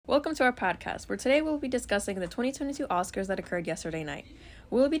Welcome to our podcast, where today we'll be discussing the 2022 Oscars that occurred yesterday night.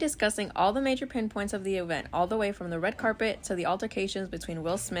 We'll be discussing all the major pinpoints of the event, all the way from the red carpet to the altercations between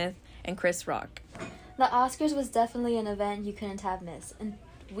Will Smith and Chris Rock. The Oscars was definitely an event you couldn't have missed, and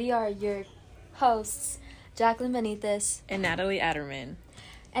we are your hosts, Jacqueline Benitez And Natalie Adderman.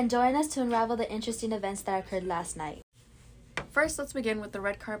 And join us to unravel the interesting events that occurred last night. First, let's begin with the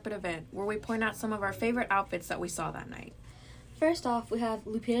red carpet event, where we point out some of our favorite outfits that we saw that night. First off, we have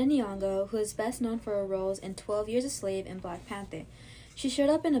Lupita Nyong'o, who is best known for her roles in 12 Years a Slave and Black Panther. She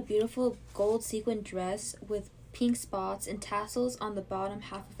showed up in a beautiful gold sequin dress with pink spots and tassels on the bottom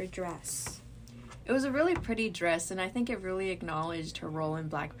half of her dress. It was a really pretty dress, and I think it really acknowledged her role in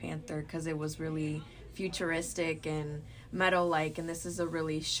Black Panther because it was really futuristic and metal-like, and this is a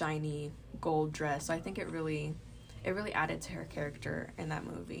really shiny gold dress, so I think it really added to her character in that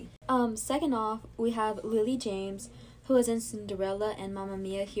movie. Second off, we have Lily James, who was in Cinderella and Mamma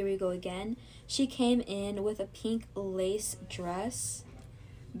Mia, Here We Go Again. She came in with a pink lace dress.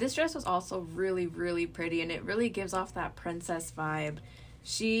 This dress was also really, really pretty, and it really gives off that princess vibe.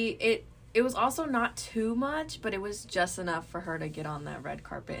 It was also not too much, but it was just enough for her to get on that red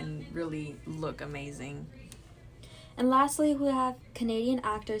carpet and really look amazing. And lastly, we have Canadian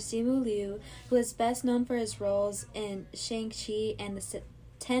actor Simu Liu, who is best known for his roles in Shang-Chi and the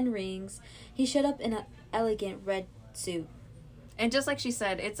Ten Rings. He showed up in an elegant red suit. And just like she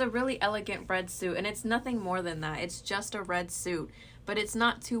said, it's a really elegant red suit, and it's nothing more than that. It's just a red suit, but it's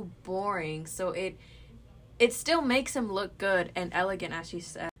not too boring, so it still makes him look good and elegant, as she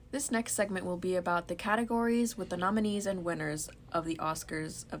said. This next segment will be about the categories with the nominees and winners of the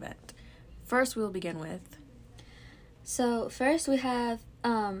Oscars event. First, we'll begin with... So first we have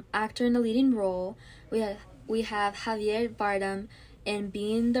actor in the leading role. We have Javier Bardem in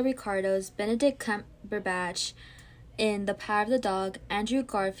Being the Ricardos, Benedict Cumberbatch in The Power of the Dog, Andrew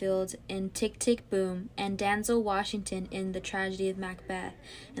Garfield in Tick, Tick, Boom, and Denzel Washington in The Tragedy of Macbeth.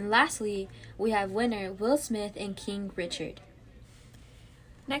 And lastly, we have winner Will Smith in King Richard.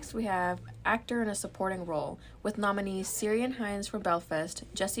 Next, we have actor in a supporting role, with nominees Ciarán Hinds from Belfast,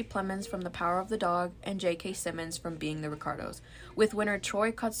 Jesse Plemons from The Power of the Dog, and J.K. Simmons from Being the Ricardos, with winner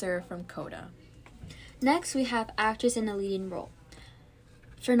Troy Kotsur from Coda. Next, we have actress in a leading role.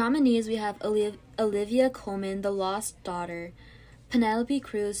 For nominees, we have Olivia Colman, The Lost Daughter, Penelope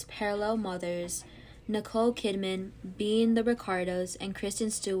Cruz, Parallel Mothers, Nicole Kidman, Being the Ricardos, and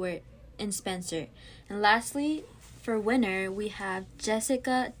Kristen Stewart in Spencer. And lastly, for winner, we have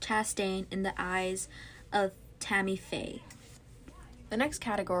Jessica Chastain in The Eyes of Tammy Faye. The next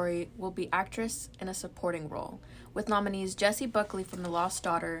category will be actress in a supporting role, with nominees Jessie Buckley from The Lost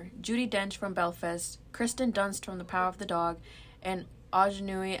Daughter, Judi Dench from Belfast, Kristen Dunst from The Power of the Dog, and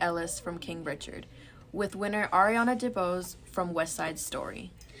Aunjanue Ellis from King Richard, with winner Ariana DeBose from West Side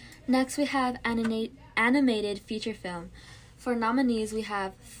Story. Next, we have animated feature film. For nominees, we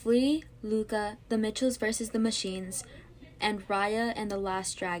have Flea, Luca, The Mitchells vs. the Machines, and Raya and the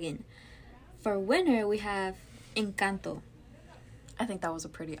Last Dragon. For winner, we have Encanto. I think that was a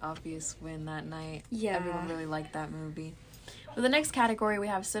pretty obvious win that night. Yeah. Everyone really liked that movie. For the next category, we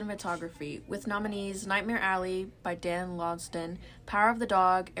have cinematography, with nominees Nightmare Alley by Dan Launston, Power of the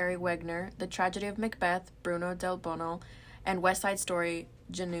Dog, Ari Wegner, The Tragedy of Macbeth, Bruno Del Bono, and West Side Story,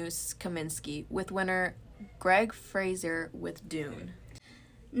 Janusz Kaminski, with winner Greg Fraser with Dune.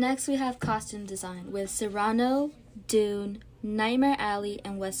 Next, we have costume design with Cyrano, Dune, Nightmare Alley,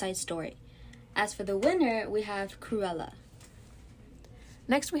 and West Side Story. As for the winner, we have Cruella.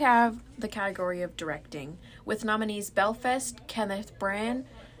 Next, we have the category of directing, with nominees Belfast, Kenneth Branagh,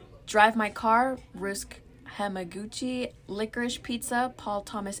 Drive My Car, Rusk Hamaguchi, Licorice Pizza, Paul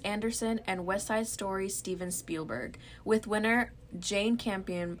Thomas Anderson, and West Side Story, Steven Spielberg, with winner Jane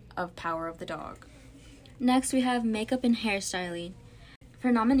Campion of Power of the Dog. Next, we have makeup and hairstyling.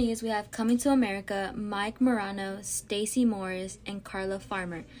 For nominees, we have Coming to America, Mike Morano, Stacey Morris, and Carla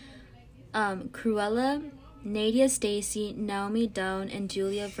Farmer. Cruella, Nadia Stacy, Naomi Doan, and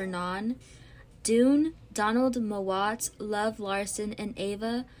Julia Vernon. Dune, Donald Mowat, Love Larson, and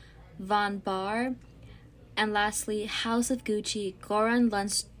Ava Von Barr. And lastly, House of Gucci, Goran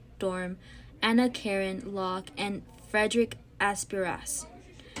Lundstorm, Anna Karen Locke, and Frederick Aspiras.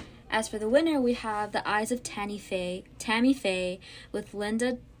 As for the winner, we have The Eyes of Tammy Faye with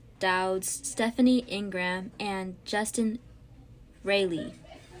Linda Dowds, Stephanie Ingram, and Justin Rayleigh.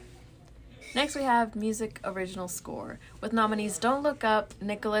 Next, we have music original score, with nominees Don't Look Up,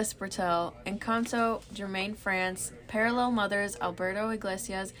 Nicholas Bertel, Encanto, Jermaine France, Parallel Mothers, Alberto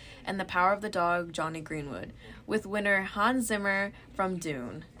Iglesias, and The Power of the Dog, Johnny Greenwood, with winner Hans Zimmer from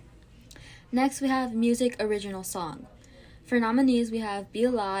Dune. Next, we have music original song. For nominees, we have Be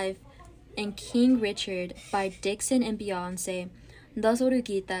Alive and King Richard by Dixon and Beyonce, Dos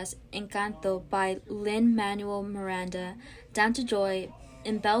Oruguitas, Encanto by Lin-Manuel Miranda, Down to Joy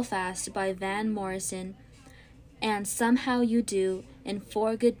in Belfast by Van Morrison, and Somehow You Do and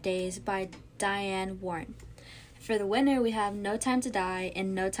 4 Good Days by Diane Warren. For the winner, we have No Time to Die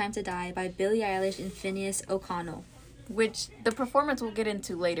and No Time to Die by Billie Eilish and Phineas O'Connell. Which the performance we'll get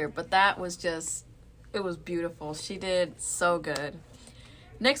into later, but that was just, it was beautiful. She did so good.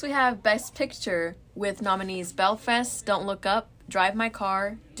 Next we have Best Picture with nominees Belfast, Don't Look Up, Drive My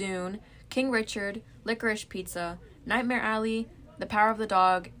Car, Dune, King Richard, Licorice Pizza, Nightmare Alley, The Power of the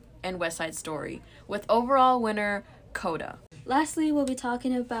Dog, and West Side Story, with overall winner Coda. Lastly, we'll be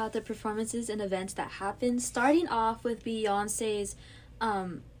talking about the performances and events that happened, starting off with Beyonce's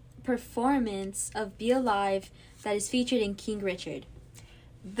performance of Be Alive that is featured in King Richard.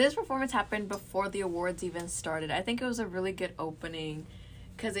 This performance happened before the awards even started. I think it was a really good opening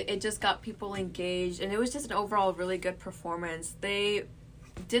because it just got people engaged, and it was just an overall really good performance. They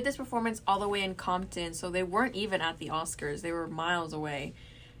did this performance all the way in Compton, so they weren't even at the Oscars. They were miles away,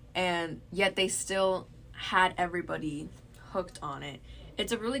 and yet they still had everybody hooked on it.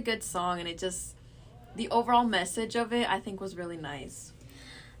 It's a really good song, and the overall message of it, I think, was really nice.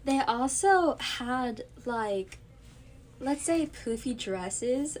 They also had, like, let's say poofy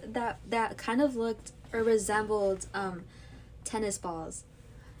dresses that kind of looked or resembled tennis balls.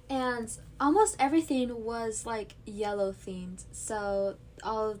 And almost everything was, like, yellow themed. So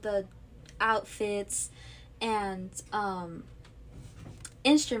all of the outfits and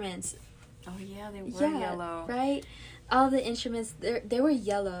instruments. Oh, yeah, they were yellow. Right? All the instruments, they were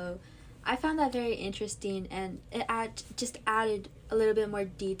yellow. I found that very interesting, and it just added a little bit more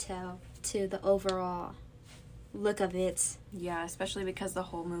detail to the overall look of it. Yeah, especially because the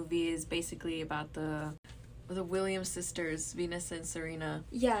whole movie is basically about the Williams sisters, Venus and Serena.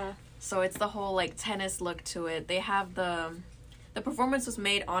 Yeah. So it's the whole, like, tennis look to it. They have the performance was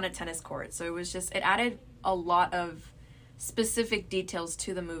made on a tennis court, so it added a lot of specific details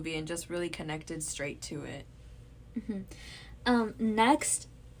to the movie and just really connected straight to it. Mm-hmm. Next,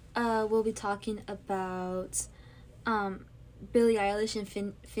 we'll be talking about Billie Eilish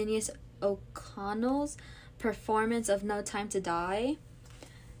and Phineas O'Connell's performance of No Time to Die.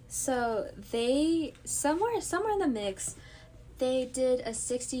 So they, somewhere in the mix, they did a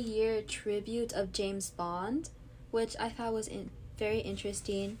 60-year tribute of James Bond, which I thought was very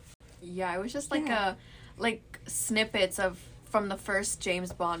interesting. Yeah, it was just like snippets from the first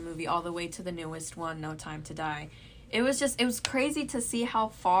James Bond movie all the way to the newest one, No Time to Die. It was crazy to see how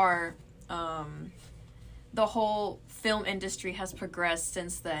far the whole film industry has progressed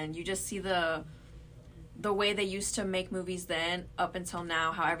since then. You just see the way they used to make movies then up until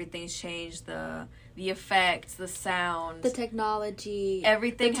now, how everything's changed, the effects, the sound, the technology,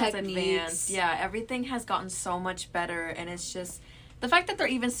 everything has advanced. Yeah, everything has gotten so much better, and it's just the fact that they're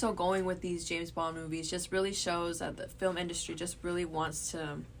even still going with these James Bond movies just really shows that the film industry just really wants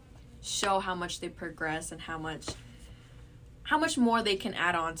to show how much they progress and how much more they can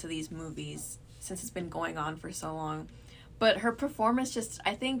add on to these movies since it's been going on for so long. But her performance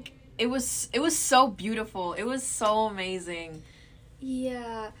I think it was so beautiful. It was so amazing.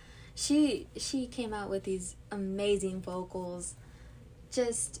 Yeah. She came out with these amazing vocals.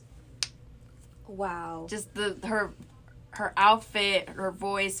 Just wow. Just her outfit, her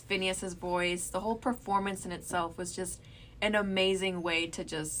voice, Phineas's voice, the whole performance in itself was just an amazing way to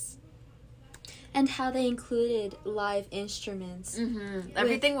just... And how they included live instruments. Mm-hmm.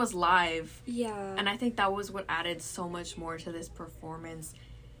 Everything was live. Yeah. And I think that was what added so much more to this performance.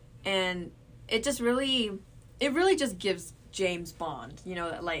 And it really just gives James Bond,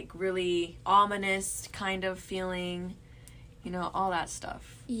 that, like, really ominous kind of feeling, all that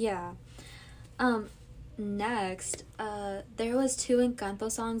stuff. Yeah. Next, there was 2 Encanto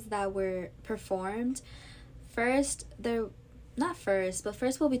songs that were performed. First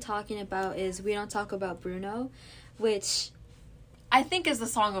we'll be talking about is We Don't Talk About Bruno, which I think is the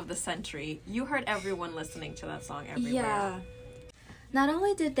song of the century. You heard everyone listening to that song everywhere. Yeah. Not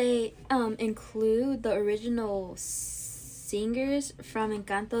only did they include the original singers from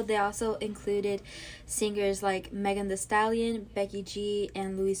Encanto, they also included singers like Megan Thee Stallion, Becky G,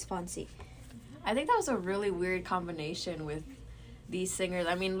 and Luis Fonsi. I think that was a really weird combination with these singers.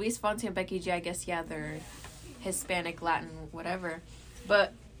 I mean, Luis Fonsi and Becky G, I guess, yeah, they're Hispanic, Latin, whatever.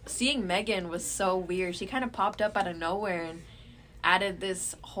 But seeing Megan was so weird. She kind of popped up out of nowhere and added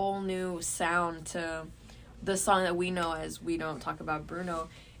this whole new sound to the song that we know as We Don't Talk About Bruno.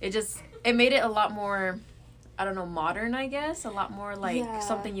 It made it a lot more I don't know, modern, I guess. A lot more like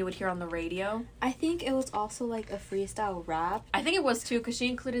something you would hear on the radio. I think it was also like a freestyle rap. I think it was too, because she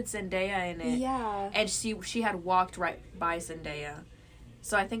included Zendaya in it. Yeah. And she had walked right by Zendaya.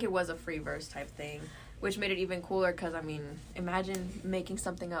 So I think it was a free verse type thing, which made it even cooler because, I mean, imagine making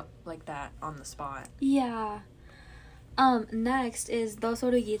something up like that on the spot. Yeah. Next is Dos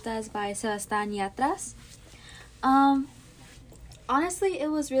Oruguitas by Sebastián Yatras. Honestly, it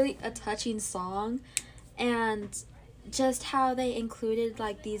was really a touching song, and just how they included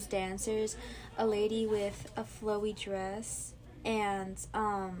like these dancers, a lady with a flowy dress, and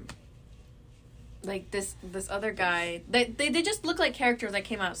like this other guy. They just look like characters that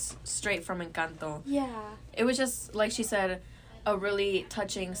came out straight from Encanto. Yeah. It was just, like she said, a really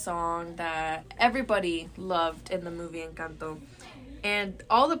touching song that everybody loved in the movie Encanto. And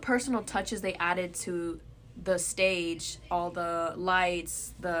all the personal touches they added to the stage, all the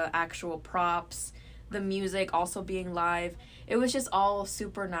lights, the actual props, the music also being live, it was just all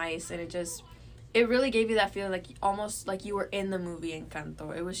super nice, and it really gave you that feeling like almost like you were in the movie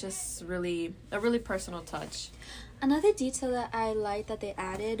Encanto. It was just really a really personal touch. Another detail that I liked that they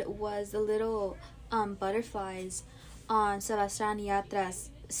added was the little butterflies on Sebastián Yatra's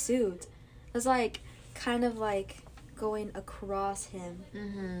suit. It was like kind of like going across him.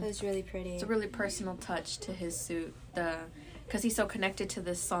 It was really pretty. It's a really personal touch to his suit, because he's so connected to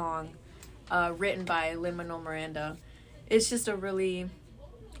this song, written by Lin-Manuel Miranda. It's just a really,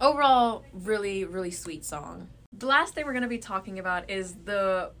 overall, really, really sweet song. The last thing we're going to be talking about is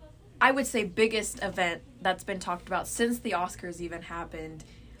I would say, biggest event that's been talked about since the Oscars even happened.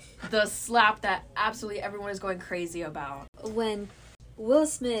 The slap that absolutely everyone is going crazy about. When Will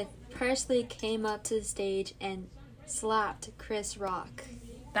Smith personally came up to the stage and slapped Chris Rock.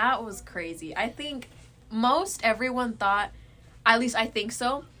 That was crazy. I think most everyone thought, at least I think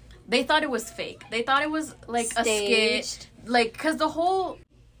so, they thought it was fake. They thought it was like Staged. a skit. Like, because the whole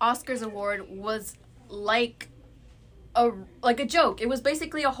Oscars award was like a joke. It was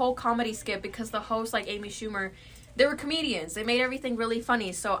basically a whole comedy skit, because the host, like Amy Schumer, they were comedians. They made everything really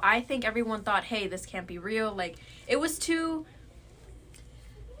funny. So I think everyone thought, hey, this can't be real. Like, it was too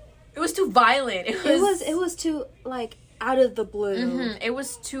violent. It was too like out of the blue. Mm-hmm. It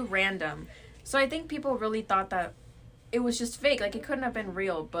was too random. So I think people really thought that it was just fake. Like, it couldn't have been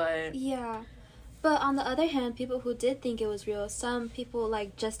real, but yeah. But on the other hand, people who did think it was real, some people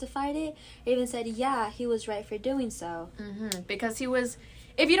like justified it, even said, yeah, he was right for doing so. Mm-hmm. Because he was,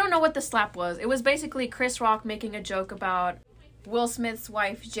 if you don't know what the slap was, it was basically Chris Rock making a joke about Will Smith's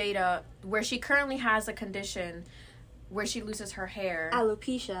wife, Jada, where she currently has a condition where she loses her hair.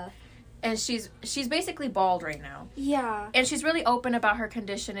 Alopecia. And she's basically bald right now. Yeah. And she's really open about her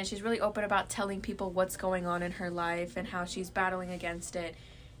condition, and she's really open about telling people what's going on in her life and how she's battling against it.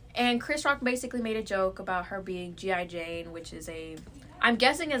 And Chris Rock basically made a joke about her being G.I. Jane, which is I'm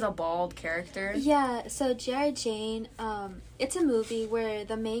guessing is a bald character. Yeah, so G.I. Jane, it's a movie where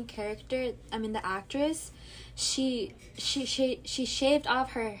the main character, the actress, she shaved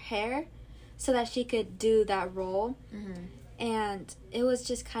off her hair so that she could do that role. Mm-hmm. And it was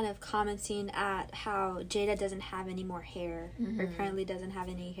just kind of commenting at how Jada doesn't have any more hair, or currently doesn't have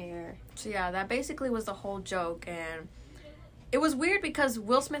any hair. So yeah, that basically was the whole joke, and it was weird because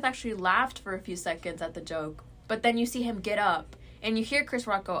Will Smith actually laughed for a few seconds at the joke, but then you see him get up, and you hear Chris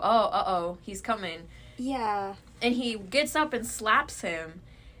Rock go, oh, uh-oh, he's coming. Yeah. And he gets up and slaps him,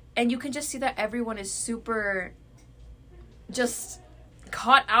 and you can just see that everyone is super just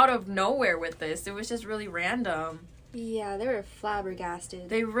caught out of nowhere with this. It was just really random. Yeah, they were flabbergasted.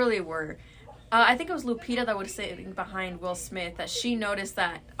 They really were. I think it was Lupita that was sitting behind Will Smith, that she noticed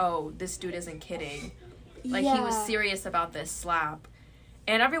that, oh, this dude isn't kidding. Like, he was serious about this slap.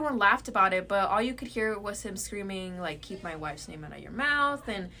 And everyone laughed about it, but all you could hear was him screaming, like, keep my wife's name out of your mouth.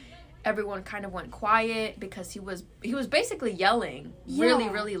 And everyone kind of went quiet because he was basically yelling really,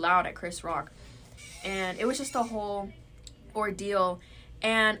 really loud at Chris Rock. And it was just a whole ordeal.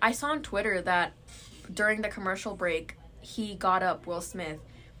 And I saw on Twitter that during the commercial break, he got up, Will Smith.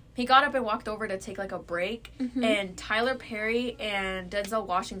 He got up and walked over to take, like, a break, and Tyler Perry and Denzel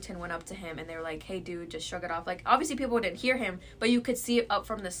Washington went up to him, and they were like, hey, dude, just shrug it off. Like, obviously people didn't hear him, but you could see it up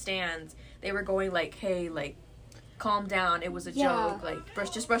from the stands. They were going, like, hey, like, calm down. It was a joke. Like,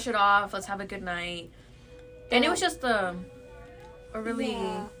 just brush it off. Let's have a good night. And it was just a really...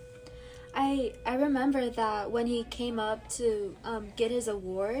 Yeah. I remember that when he came up to get his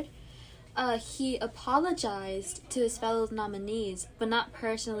award, he apologized to his fellow nominees, but not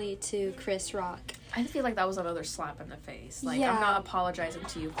personally to Chris Rock. I feel like that was another slap in the face. Like, I'm not apologizing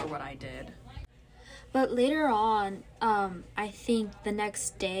to you for what I did. But later on, I think the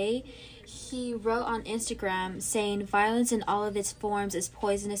next day, he wrote on Instagram saying, "Violence in all of its forms is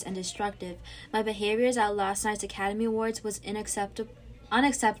poisonous and destructive. My behaviors at last night's Academy Awards was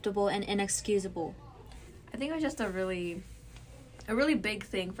unacceptable and inexcusable." I think it was just a really big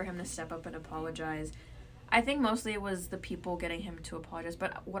thing for him to step up and apologize. I think mostly it was the people getting him to apologize,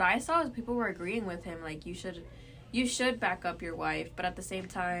 but what I saw is people were agreeing with him, like, you should back up your wife, but at the same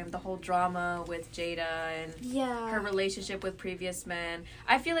time, the whole drama with Jada and her relationship with previous men,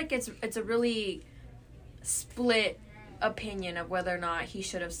 I feel like it's a really split opinion of whether or not he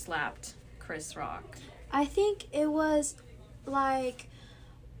should have slapped Chris Rock. I think it was, like,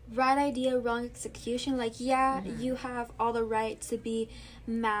 right idea, wrong execution. Like, you have all the right to be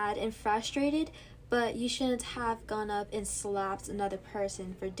mad and frustrated, but you shouldn't have gone up and slapped another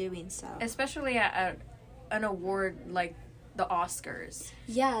person for doing so. Especially at an award like the Oscars.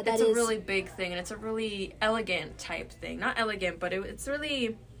 Yeah, it's a really big thing, and it's a really elegant type thing. Not elegant, but it's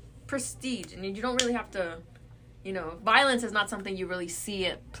really prestige, and you don't really have to, violence is not something you really see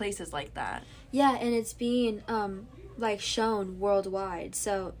at places like that. Yeah, and it's being, shown worldwide.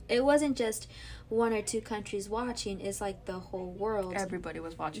 So it wasn't just one or two countries watching, it's like the whole world. Everybody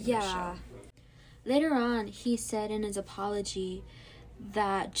was watching this show. Later on, he said in his apology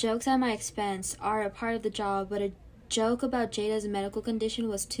that jokes at my expense are a part of the job, but a joke about Jada's medical condition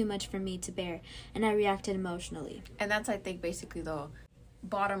was too much for me to bear, and I reacted emotionally. And that's, I think, basically the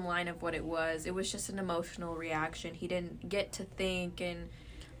bottom line of what it was. It was just an emotional reaction. He didn't get to think and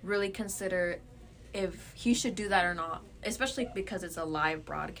really consider if he should do that or not, especially because it's a live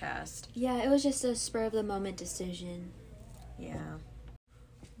broadcast. Yeah, it was just a spur-of-the-moment decision. Yeah.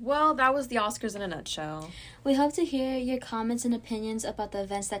 Well, that was the Oscars in a nutshell. We hope to hear your comments and opinions about the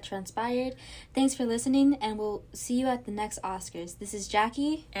events that transpired. Thanks for listening, and we'll see you at the next Oscars. This is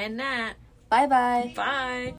Jackie. And Nat. Bye-bye. Bye.